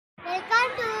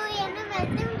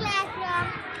welcome class from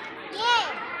A,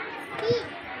 B,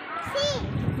 C,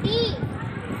 D,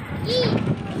 E,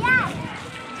 F,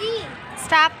 G.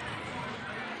 Stop.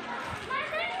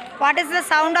 What is the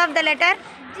sound of the letter?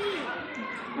 G.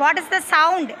 What is the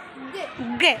sound? G.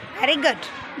 G. Very good.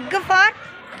 G for?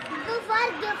 G for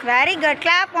gift. Very good.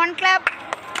 Clap. One clap.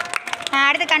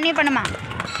 அடுத்து continue பண்ணுமா.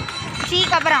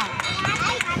 சீக்கு அப்புறம்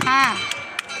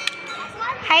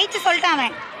ஹைச்சு சொல்லிட்டான்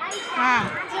அவன்.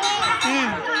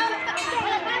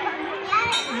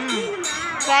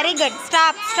 Very good.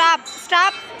 Stop. Stop.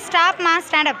 Stop. Stop ma.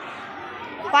 Stand up.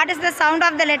 What is the sound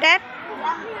of the letter?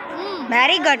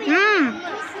 Very good.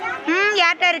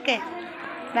 யார்கிட்ட இருக்கு?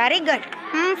 Very good.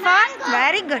 For?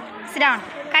 Very good. Sit down.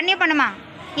 Continue பண்ணுமா.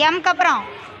 M க்கு அப்புறம்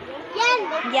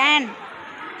N.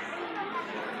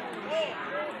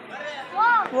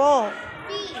 O.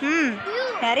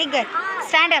 Very good.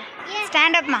 Stand up.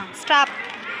 Stand up ma. Stop.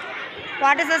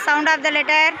 What is the sound of the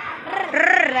letter? R.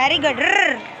 Very good.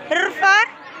 R for?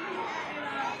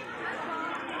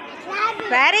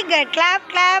 Very good. Clap.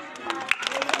 Clap.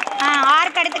 R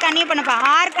க்கு அடுத்து continue பண்ணுப்பா.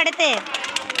 R க்கு அடுத்து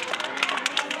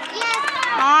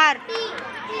R.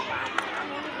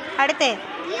 அடுத்து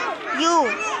U.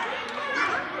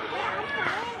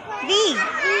 V.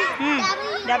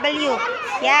 W.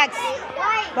 X.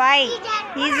 Y.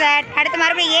 Z. அடுத்து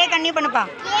மறுபடியும் A continue பண்ணுப்பா.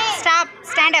 Stop.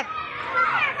 Stand up.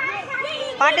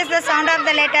 What is the sound of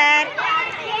the letter?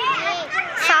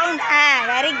 Sound A.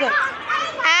 Very good.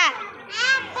 A.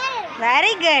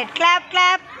 Very good. Clap.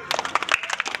 Clap.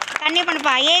 Continue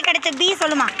பண்ணுப்பா. A க்கு அடுத்து B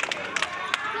சொல்லுமா.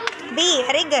 B.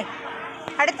 Very good.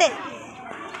 அடுத்து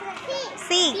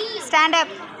C. Stand up.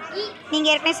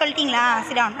 நீங்கள் ஏற்கனவே சொல்லிட்டீங்களா?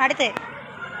 Sit down. அடுத்து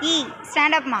E.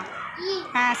 Stand up ma.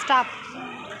 Stop.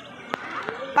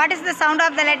 What is the sound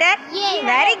of the letter? A.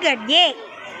 Very good. A.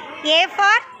 A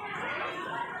for?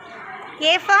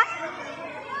 A for?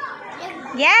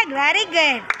 Egg. Very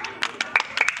good.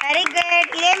 Very good.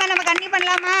 இதே மாதிரி நம்ம continue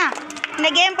பண்ணலாமா? இந்த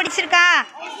game பிடிச்சிருக்கா?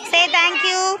 Say thank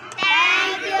you.